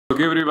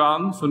Okay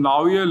everyone, so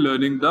now we are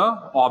learning the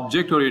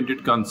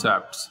object-oriented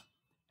concepts.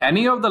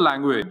 Any of the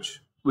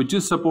language which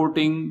is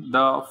supporting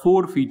the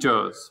four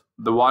features,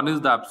 the one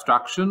is the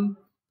abstraction,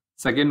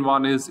 second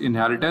one is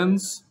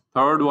inheritance,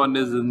 third one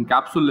is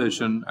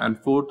encapsulation, and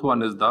fourth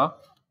one is the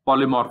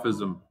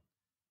polymorphism.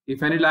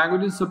 If any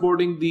language is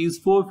supporting these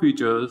four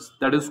features,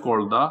 that is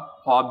called the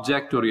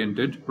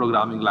object-oriented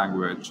programming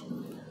language.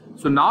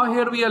 So now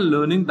here we are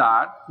learning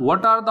that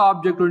what are the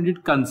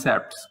object-oriented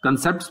concepts.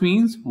 Concepts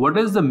means what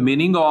is the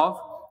meaning of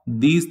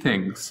these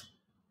things.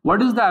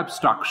 What is the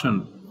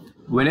abstraction?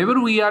 Whenever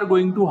we are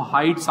going to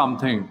hide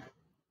something,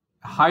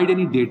 hide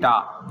any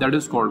data, that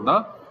is called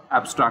the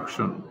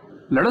abstraction.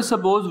 Let us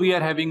suppose we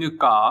are having a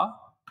car.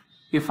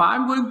 If I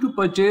am going to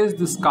purchase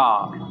this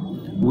car,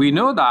 we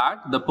know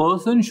that the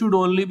person should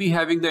only be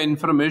having the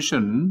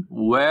information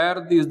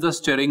where is the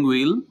steering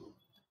wheel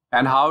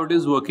and how it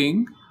is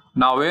working.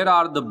 Now where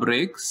are the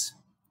brakes,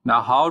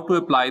 now how to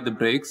apply the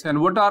brakes,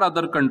 and what are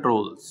other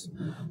controls.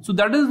 So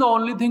that is the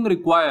only thing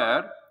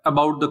required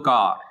about the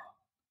car.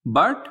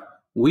 But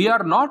we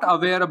are not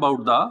aware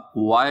about the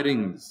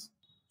wirings.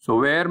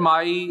 So where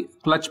my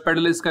clutch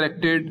pedal is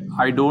connected,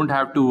 I don't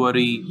have to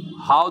worry.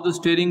 How the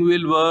steering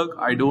wheel work,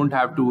 I don't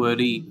have to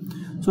worry.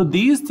 So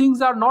these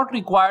things are not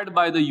required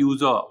by the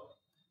user.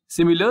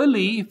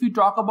 Similarly, if we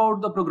talk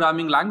about the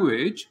programming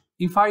language,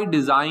 if I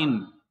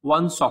design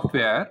one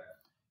software,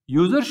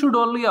 user should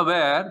only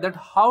aware that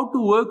how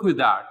to work with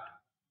that.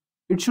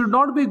 It should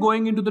not be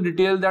going into the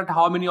detail that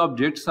how many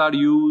objects are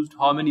used,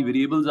 how many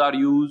variables are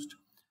used.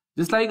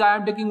 Just like I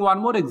am taking one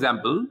more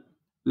example.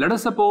 Let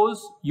us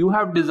suppose you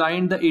have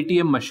designed the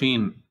ATM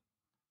machine.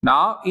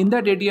 Now in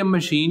that ATM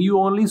machine, you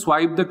only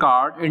swipe the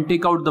card and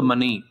take out the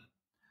money.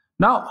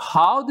 Now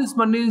how this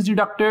money is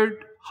deducted,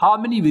 how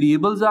many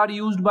variables are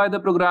used by the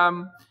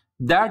program,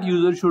 that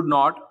user should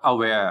not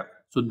aware.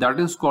 So that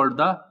is called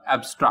the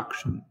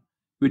abstraction,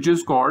 which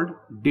is called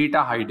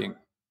data hiding.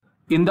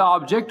 In the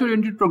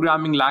object-oriented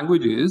programming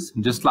languages,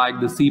 just like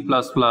the C++,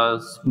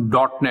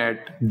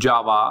 .NET,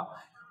 Java,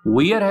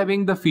 we are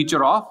having the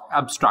feature of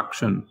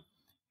abstraction.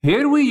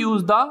 Here we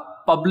use the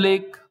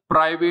public,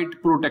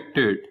 private,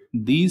 protected.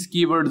 These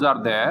keywords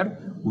are there.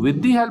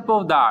 With the help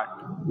of that,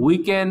 we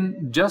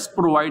can just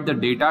provide the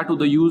data to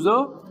the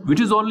user, which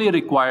is only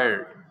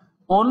required.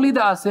 Only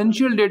the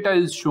essential data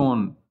is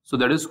shown. So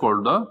that is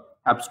called the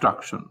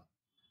abstraction.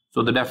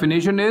 So the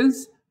definition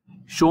is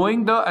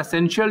showing the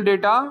essential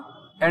data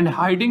and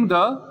hiding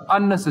the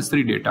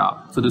unnecessary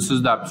data. So this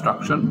is the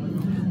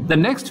abstraction. The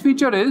next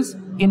feature is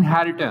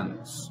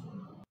inheritance.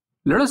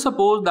 Let us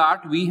suppose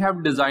that we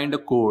have designed a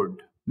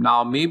code.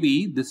 Now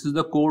maybe this is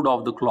the code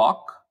of the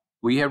clock.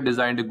 We have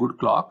designed a good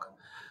clock.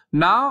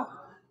 Now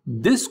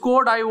this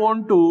code I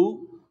want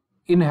to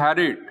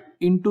inherit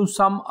into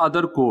some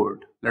other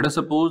code. Let us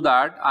suppose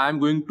that I am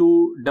going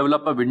to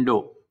develop a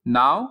window.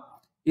 Now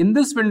in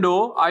this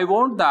window, I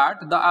want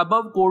that the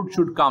above code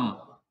should come.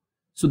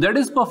 So that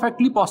is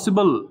perfectly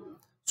possible.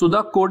 So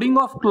the coding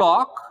of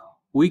clock,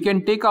 we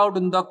can take out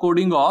in the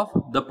coding of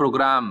the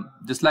program.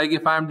 Just like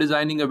if I am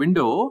designing a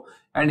window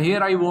and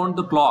here I want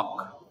the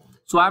clock.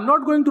 So I am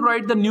not going to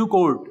write the new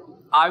code.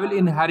 I will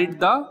inherit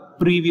the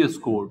previous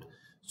code.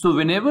 So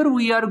whenever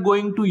we are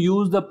going to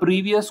use the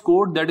previous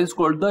code, that is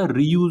called the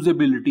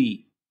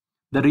reusability.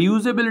 The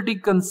reusability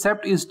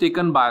concept is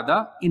taken by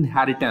the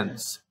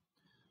inheritance.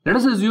 Let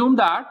us assume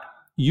that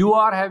you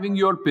are having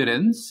your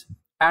parents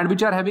and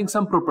which are having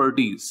some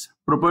properties.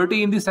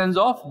 Property in the sense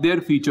of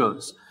their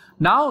features.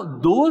 Now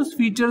those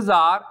features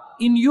are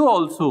in you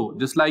also,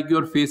 just like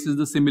your face is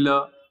the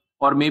similar,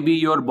 or maybe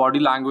your body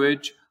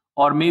language,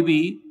 or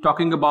maybe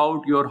talking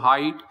about your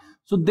height.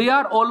 So they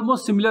are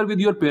almost similar with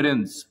your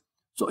parents.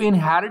 So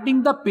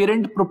inheriting the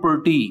parent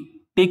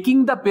property,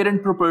 taking the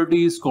parent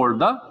property is called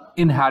the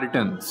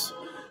inheritance.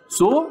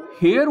 So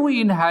here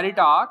we inherit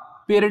our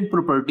parent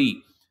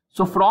property.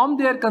 So from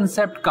their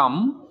concept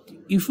come,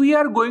 if we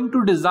are going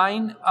to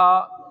design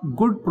a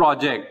good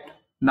project,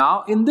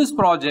 now in this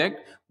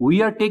project,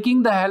 we are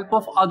taking the help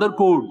of other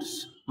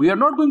codes. We are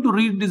not going to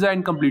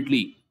redesign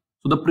completely.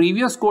 So the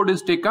previous code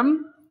is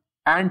taken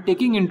and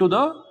taking into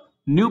the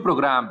new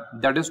program,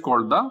 that is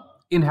called the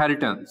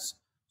inheritance.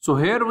 So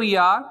here we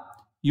are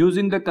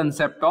using the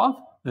concept of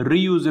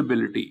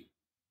reusability.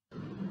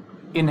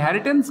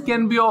 Inheritance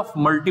can be of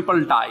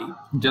multiple type,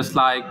 just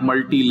like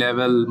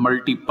multi-level,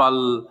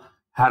 multiple,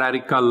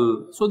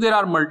 hierarchical. So there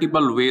are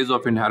multiple ways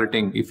of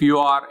inheriting. If you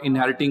are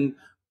inheriting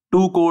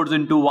two codes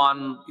into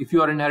one, if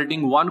you are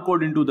inheriting one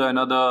code into the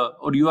another,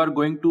 or you are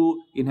going to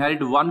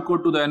inherit one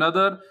code to the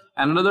another,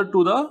 another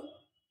to the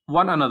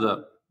one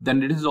another,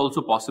 then it is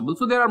also possible.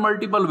 So there are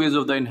multiple ways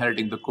of the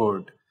inheriting the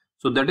code.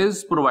 So that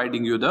is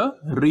providing you the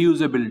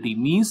reusability,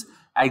 means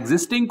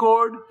existing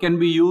code can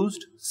be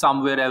used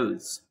somewhere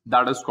else.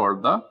 That is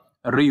called the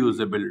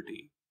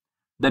reusability.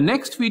 The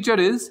next feature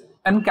is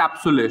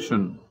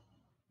encapsulation.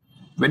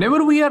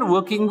 Whenever we are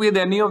working with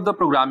any of the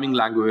programming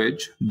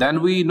language, then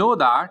we know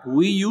that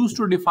we used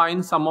to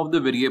define some of the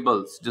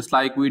variables, just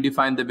like we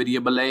define the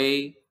variable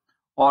A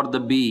or the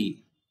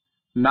B.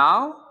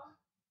 Now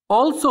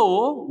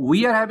Also,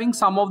 we are having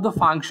some of the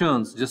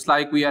functions, just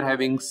like we are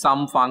having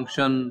sum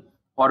function,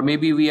 or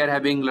maybe we are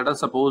having, let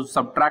us suppose,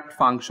 subtract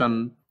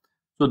function.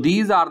 So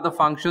these are the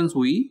functions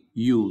we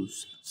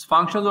use.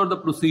 Functions or the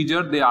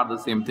procedure, they are the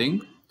same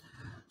thing.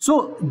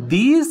 So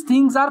these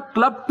things are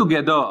clubbed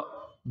together.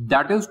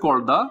 That is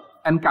called the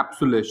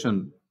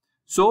encapsulation.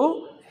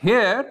 So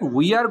here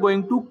we are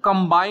going to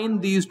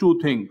combine these two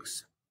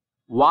things.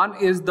 One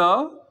is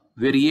the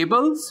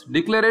variables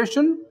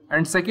declaration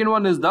and second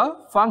one is the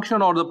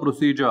function or the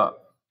procedure.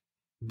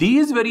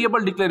 These variable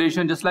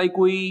declaration, just like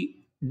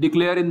we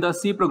declare in the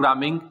C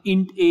programming,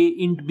 int a,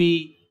 int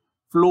b,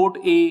 float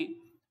a,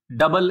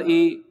 double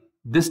a,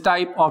 this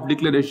type of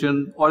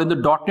declaration, or in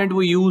the .NET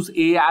we use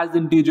a as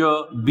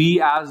integer, b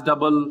as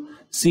double,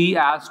 c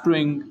as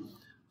string.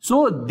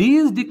 So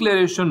these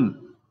declarations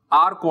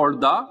are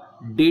called the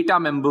data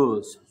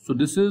members. So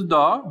this is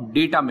the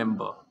data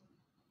member.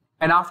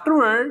 And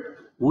afterward,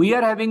 we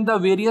are having the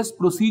various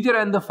procedure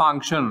and the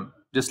function,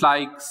 just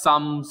like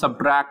sum,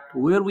 subtract,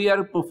 where we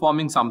are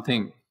performing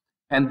something.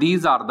 And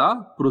these are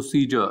the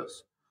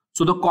procedures.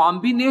 So the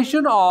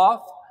combination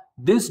of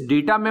this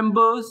data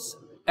members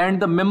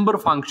and the member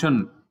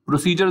function,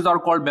 procedures are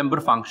called member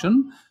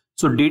function.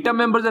 So data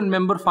members and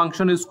member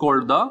function is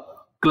called the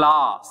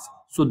class.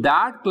 So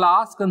that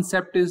class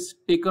concept is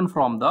taken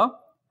from the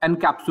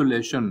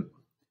encapsulation.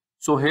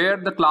 So here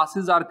the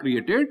classes are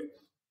created.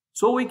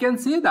 So we can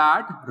say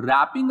that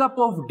wrapping up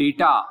of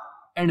data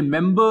and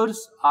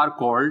members are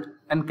called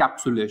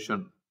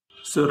encapsulation.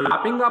 So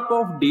wrapping up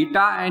of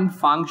data and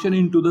function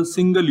into the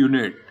single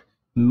unit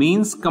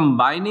means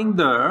combining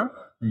the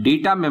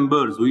data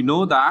members. We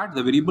know that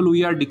the variable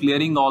we are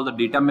declaring all the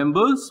data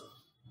members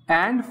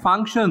and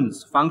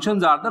functions.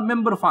 Functions are the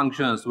member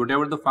functions,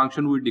 whatever the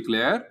function we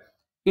declare,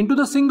 into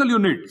the single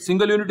unit.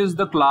 Single unit is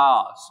the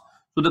class.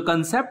 So the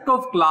concept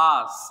of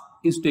class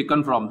is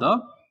taken from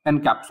the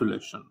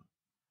encapsulation.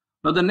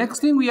 Now the next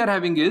thing we are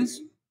having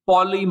is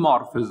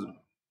polymorphism.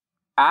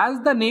 As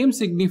the name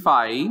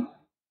signify,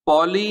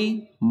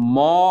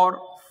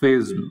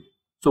 polymorphism.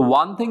 So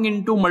one thing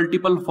into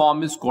multiple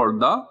form is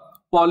called the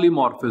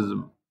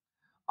polymorphism.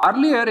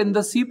 Earlier in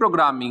the C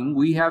programming,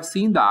 we have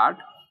seen that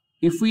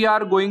if we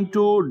are going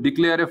to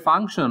declare a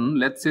function,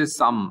 let's say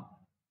sum.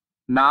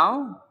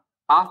 Now,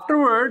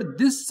 afterward,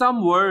 this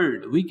sum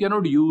word we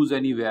cannot use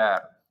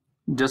anywhere.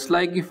 Just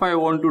like if I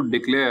want to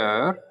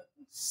declare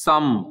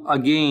sum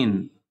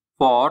again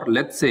for,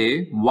 let's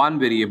say, one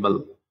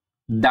variable,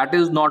 that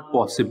is not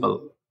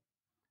possible.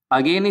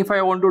 Again, if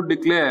I want to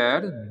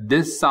declare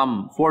this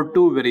sum for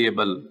two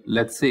variable,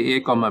 let's say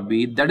a comma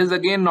b, that is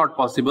again not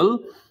possible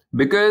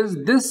because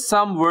this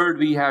sum word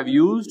we have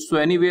used. So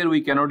anywhere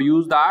we cannot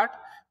use that.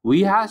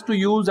 We have to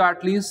use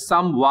at least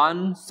sum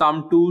 1,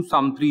 sum 2,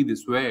 sum 3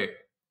 this way.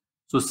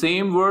 So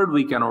same word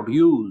we cannot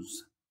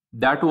use.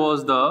 That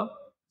was the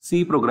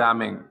C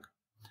programming.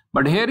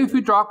 But here if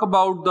we talk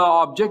about the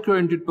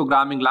object-oriented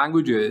programming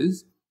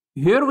languages,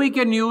 here we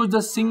can use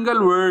the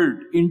single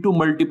word into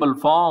multiple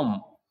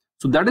form.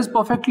 So that is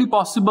perfectly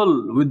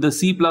possible with the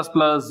C++,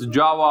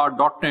 Java,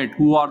 .NET,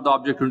 who are the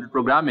object-oriented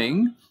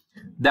programming,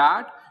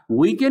 that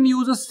we can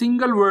use a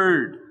single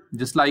word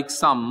just like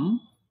sum.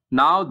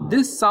 Now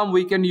this sum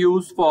we can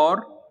use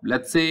for,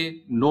 let's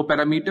say, no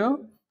parameter.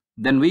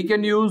 Then we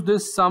can use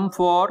this sum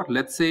for,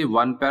 let's say,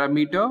 one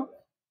parameter.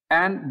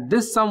 And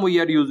this sum we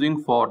are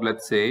using for,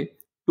 let's say,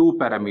 2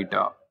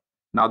 parameter.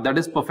 Now that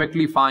is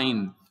perfectly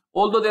fine.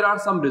 Although there are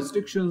some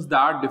restrictions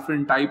that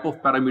different type of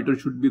parameter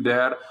should be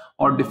there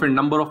or different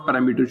number of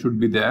parameters should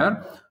be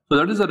there. So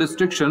that is a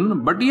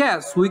restriction, but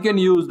yes, we can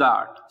use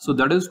that. So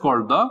that is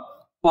called the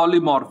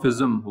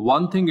polymorphism,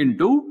 one thing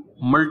into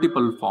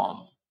multiple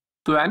form.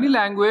 So any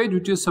language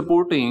which is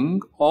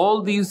supporting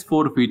all these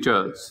 4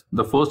 features,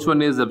 the first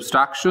one is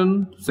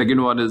abstraction,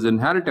 second one is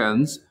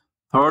inheritance,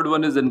 third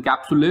one is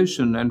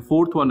encapsulation, and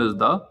fourth one is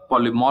the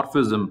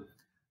polymorphism.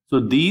 So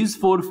these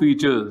 4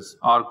 features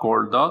are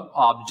called the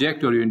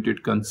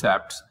object-oriented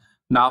concepts.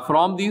 Now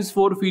from these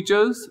 4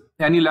 features,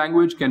 any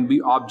language can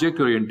be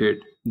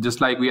object-oriented,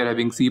 just like we are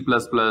having C++,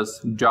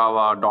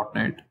 Java,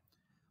 .NET.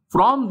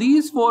 From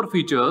these 4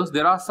 features,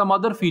 there are some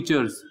other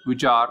features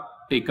which are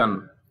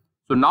taken.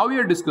 So now we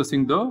are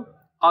discussing the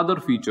other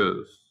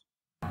features.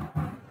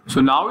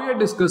 So now we are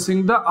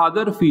discussing the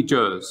other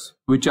features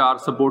which are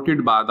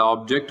supported by the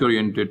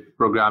object-oriented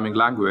programming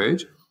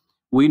language.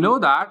 We know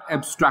that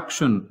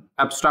abstraction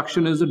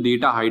is a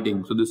data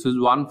hiding. So this is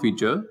one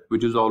feature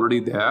which is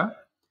already there.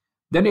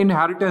 Then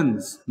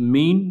inheritance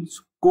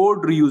means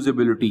code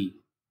reusability.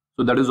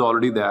 So that is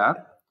already there.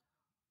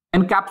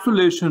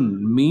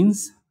 Encapsulation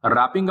means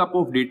wrapping up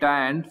of data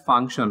and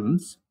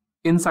functions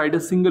inside a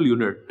single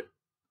unit.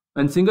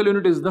 And single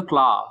unit is the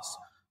class.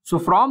 So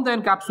from the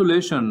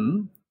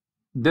encapsulation,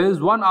 there is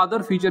one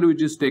other feature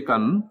which is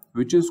taken,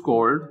 which is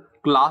called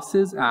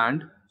classes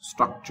and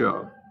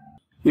structure.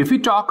 If we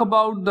talk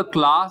about the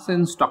class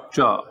and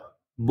structure,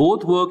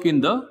 both work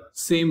in the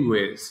same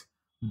ways.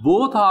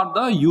 Both are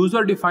the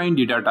user-defined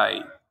data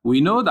type.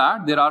 We know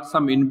that there are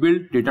some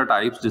inbuilt data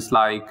types just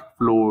like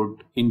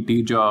float,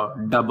 integer,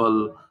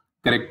 double,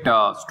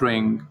 character,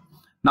 string.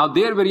 Now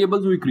their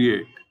variables we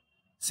create.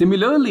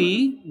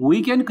 Similarly,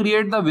 we can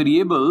create the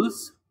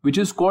variables which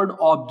is called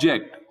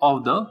object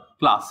of the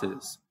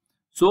classes.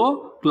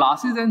 So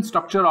classes and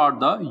structure are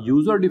the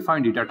user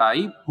defined data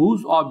type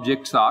whose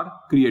objects are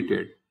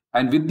created.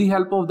 And with the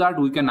help of that,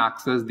 we can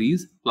access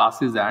these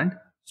classes and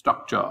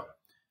structure.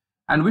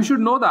 And we should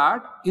know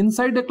that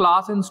inside the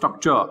class and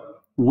structure,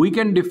 we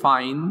can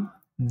define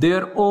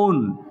their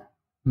own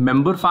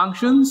member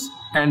functions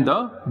and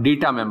the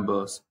data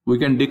members. We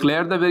can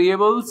declare the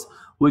variables.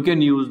 We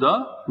can use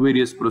the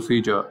various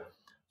procedure.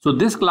 So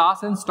this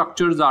class and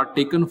structures are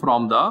taken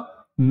from the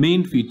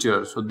main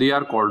features. So they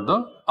are called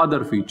the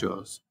other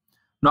features.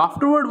 Now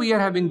afterward, we are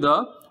having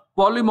the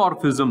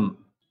polymorphism.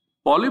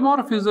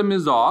 Polymorphism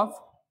is of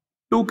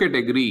two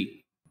categories.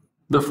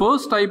 The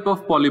first type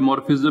of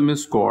polymorphism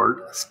is called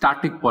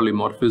static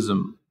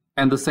polymorphism,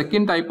 and the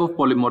second type of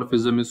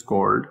polymorphism is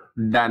called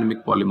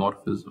dynamic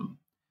polymorphism.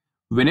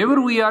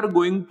 Whenever we are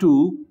going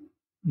to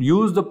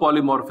use the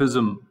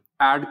polymorphism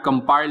at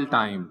compile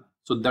time,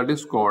 so that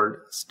is called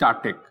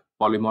static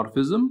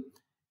polymorphism,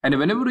 and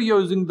whenever we are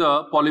using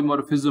the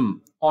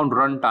polymorphism on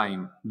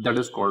runtime, that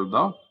is called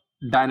the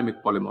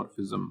dynamic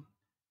polymorphism.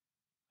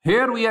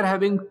 Here we are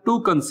having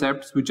two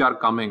concepts which are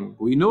coming.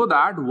 We know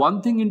that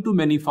one thing into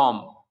many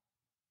form,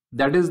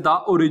 that is the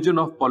origin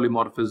of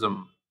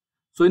polymorphism.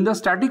 So in the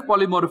static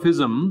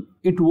polymorphism,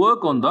 it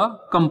works on the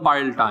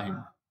compile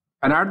time.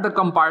 And at the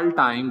compile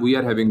time, we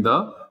are having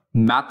the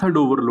method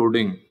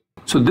overloading.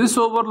 So this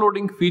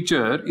overloading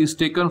feature is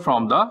taken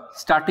from the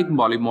static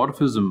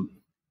polymorphism.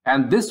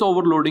 And this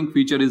overloading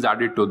feature is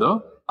added to the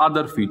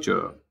other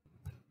feature.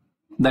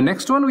 The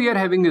next one we are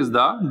having is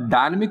the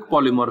dynamic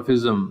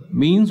polymorphism.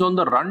 Means on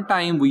the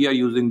runtime, we are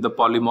using the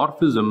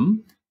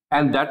polymorphism.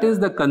 And that is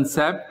the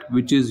concept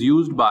which is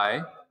used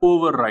by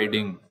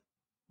overriding.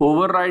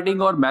 Overriding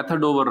or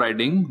method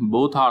overriding,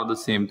 both are the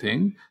same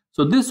thing.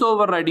 So this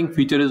overriding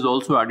feature is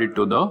also added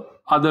to the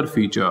other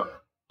feature.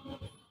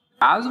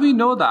 As we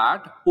know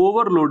that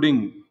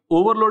overloading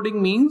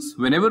means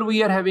whenever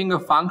we are having a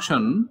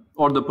function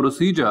or the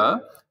procedure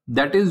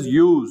that is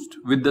used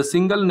with the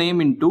single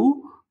name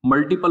into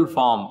multiple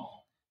form.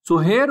 So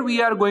here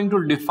we are going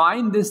to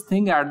define this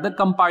thing at the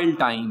compile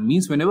time.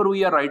 Means whenever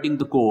we are writing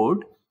the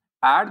code,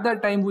 at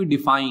that time we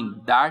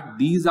define that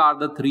these are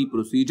the three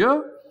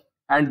procedures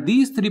and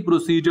these three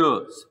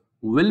procedures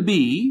will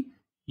be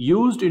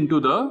used into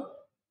the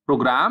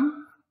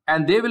program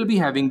and they will be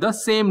having the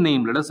same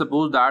name. Let us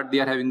suppose that they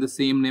are having the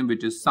same name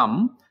which is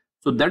sum.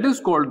 So that is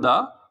called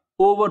the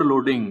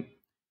overloading.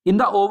 In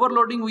the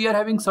overloading we are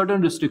having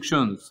certain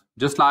restrictions,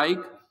 just like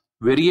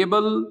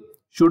variable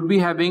should be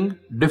having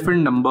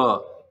different number.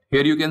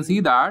 Here you can see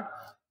that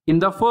in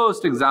the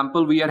first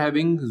example we are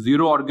having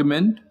 0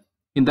 argument.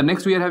 In the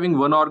next we are having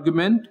 1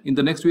 argument. In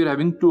the next we are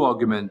having 2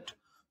 argument.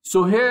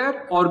 So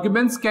here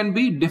arguments can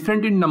be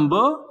different in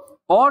number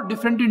or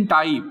different in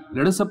type.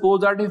 Let us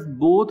suppose that if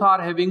both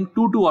are having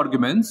two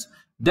arguments,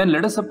 then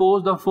let us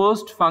suppose the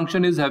first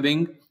function is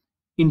having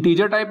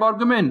integer type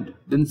argument,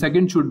 then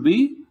second should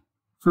be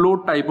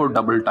float type or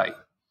double type.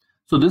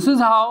 So this is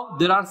how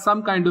there are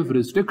some kind of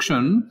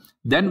restriction,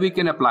 then we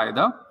can apply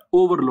the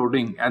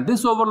overloading, and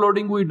this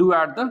overloading we do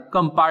at the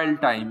compile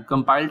time.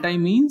 Compile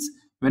time means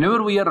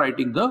whenever we are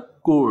writing the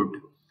code.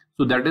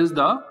 So that is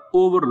the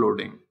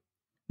overloading.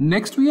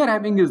 Next we are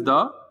having is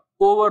the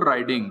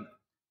overriding.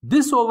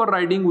 This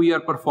overriding we are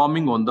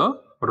performing on the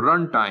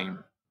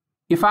runtime.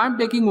 If I am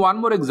taking one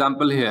more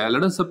example here,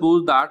 let us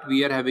suppose that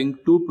we are having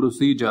two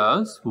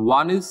procedures.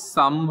 One is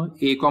sum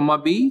a comma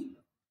b,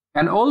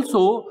 and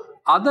also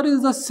other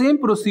is the same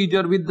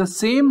procedure with the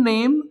same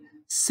name,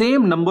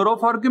 same number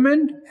of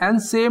argument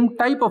and same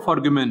type of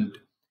argument.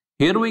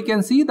 Here we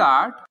can see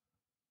that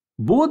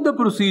both the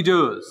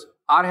procedures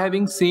are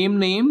having same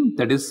name,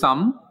 that is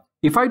sum.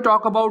 If I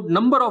talk about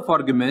number of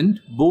argument,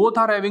 both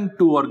are having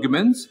 2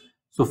 arguments.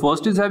 So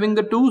first is having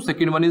the 2,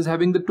 second one is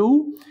having the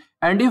 2.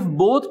 And if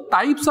both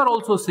types are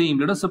also same,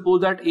 let us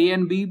suppose that a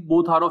and b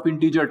both are of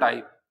integer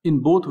type in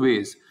both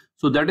ways.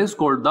 So that is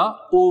called the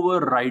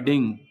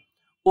overriding.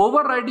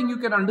 Overriding, you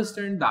can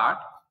understand that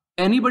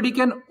anybody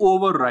can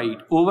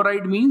override.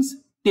 Override means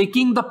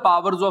taking the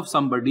powers of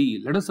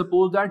somebody. Let us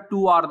suppose that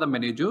 2 are the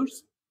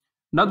managers.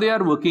 Now they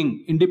are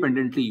working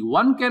independently.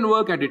 One can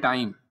work at a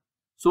time.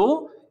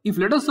 So if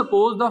let us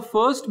suppose the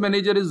first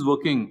manager is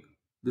working,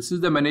 this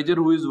is the manager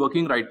who is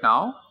working right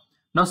now.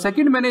 Now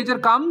second manager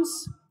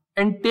comes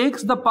and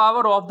takes the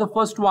power of the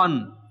first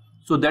one.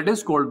 So that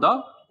is called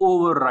the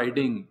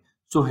overriding.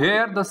 So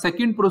here the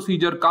second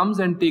procedure comes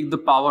and take the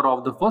power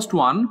of the first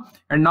one,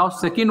 and now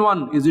second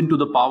one is into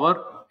the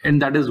power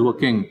and that is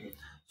working.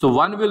 So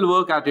one will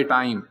work at a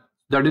time.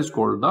 That is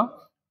called the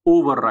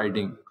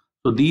overriding.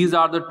 So these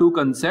are the two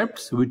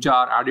concepts which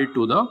are added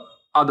to the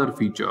other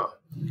feature.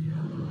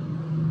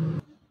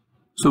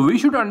 So we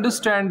should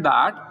understand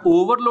that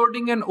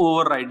overloading and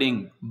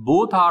overriding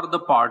both are the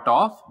part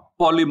of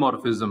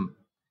polymorphism.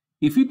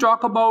 If we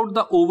talk about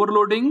the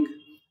overloading,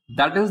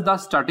 that is the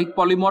static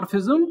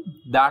polymorphism.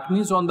 That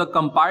means on the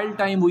compile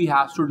time we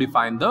have to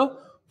define the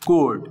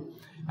code.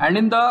 And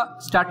in the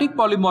static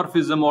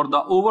polymorphism or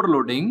the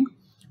overloading,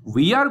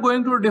 we are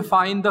going to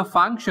define the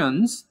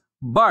functions,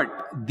 but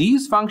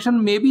these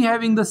functions may be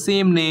having the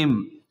same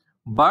name,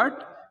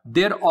 but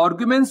their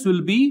arguments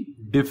will be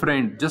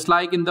different. Just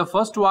like in the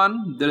first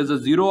one, there is a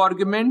 0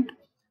 argument,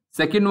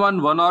 second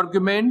one 1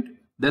 argument,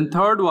 then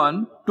third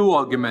one 2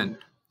 argument.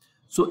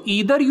 So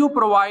either you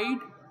provide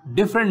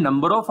different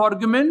number of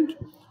argument,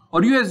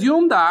 or you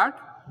assume that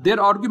their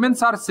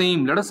arguments are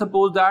same. Let us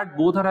suppose that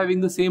both are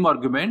having the same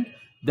argument,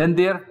 then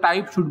their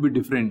type should be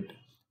different.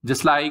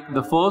 Just like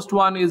the first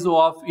one is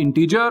of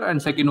integer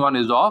and second one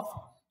is of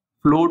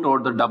float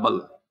or the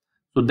double.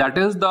 So that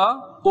is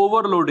the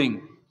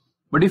overloading.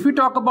 But if we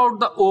talk about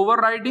the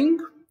overriding,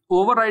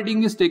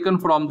 overriding is taken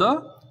from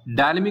the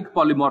dynamic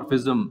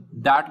polymorphism.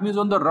 That means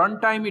on the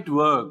runtime it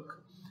works.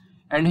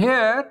 And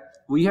here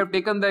we have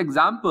taken the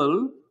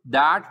example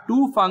that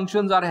two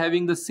functions are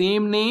having the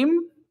same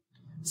name,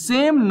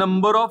 same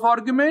number of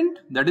argument,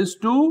 that is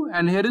 2,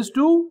 and here is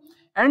 2,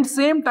 and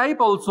same type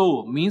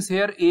also, means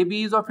here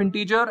AB is of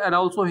integer and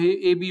also here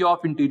AB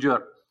of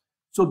integer.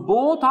 So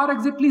both are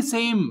exactly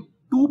same.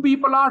 Two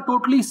people are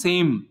totally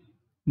same.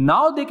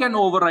 Now they can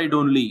override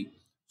only.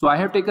 So I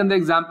have taken the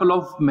example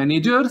of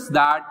managers,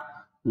 that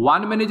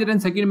one manager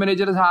and second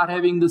manager are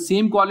having the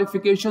same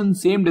qualification,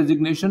 same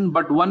designation,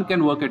 but one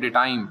can work at a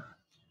time.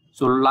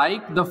 So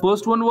like the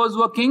first one was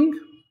working,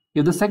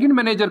 if the second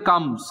manager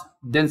comes,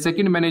 then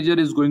second manager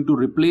is going to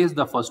replace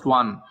the first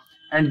one.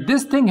 And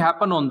this thing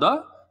happen on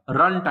the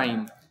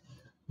runtime.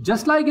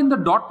 Just like in the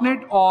 .NET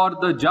or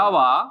the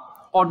Java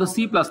or the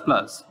C++,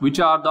 which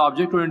are the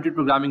object-oriented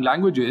programming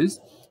languages,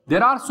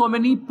 there are so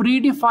many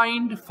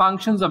predefined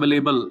functions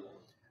available.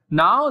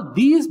 Now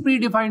these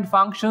predefined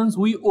functions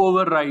we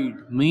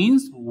override,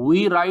 means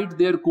we write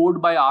their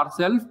code by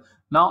ourselves.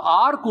 Now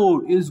our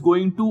code is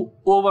going to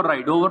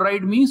override.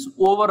 Override means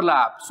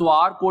overlap. So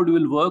our code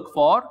will work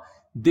for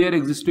their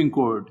existing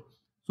code.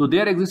 So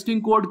their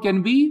existing code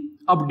can be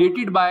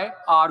updated by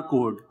our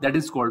code. That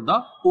is called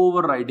the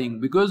overriding,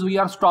 because we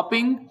are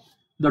stopping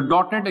the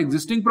 .NET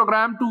existing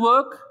program to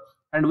work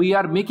and we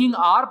are making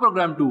our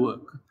program to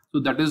work. So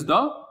that is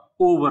the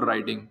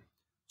overriding.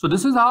 So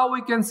this is how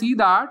we can see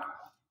that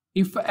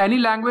if any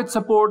language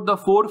support the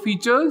 4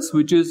 features,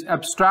 which is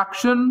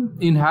abstraction,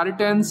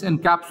 inheritance,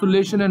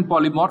 encapsulation, and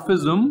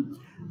polymorphism,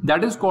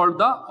 that is called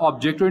the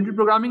object-oriented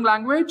programming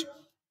language.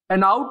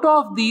 And out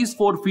of these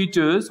 4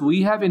 features,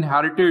 we have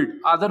inherited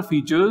other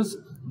features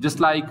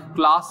just like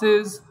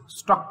classes,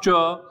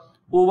 structure,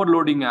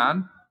 overloading,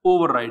 and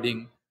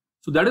overriding.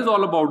 So that is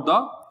all about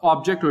the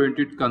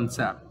object-oriented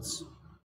concepts.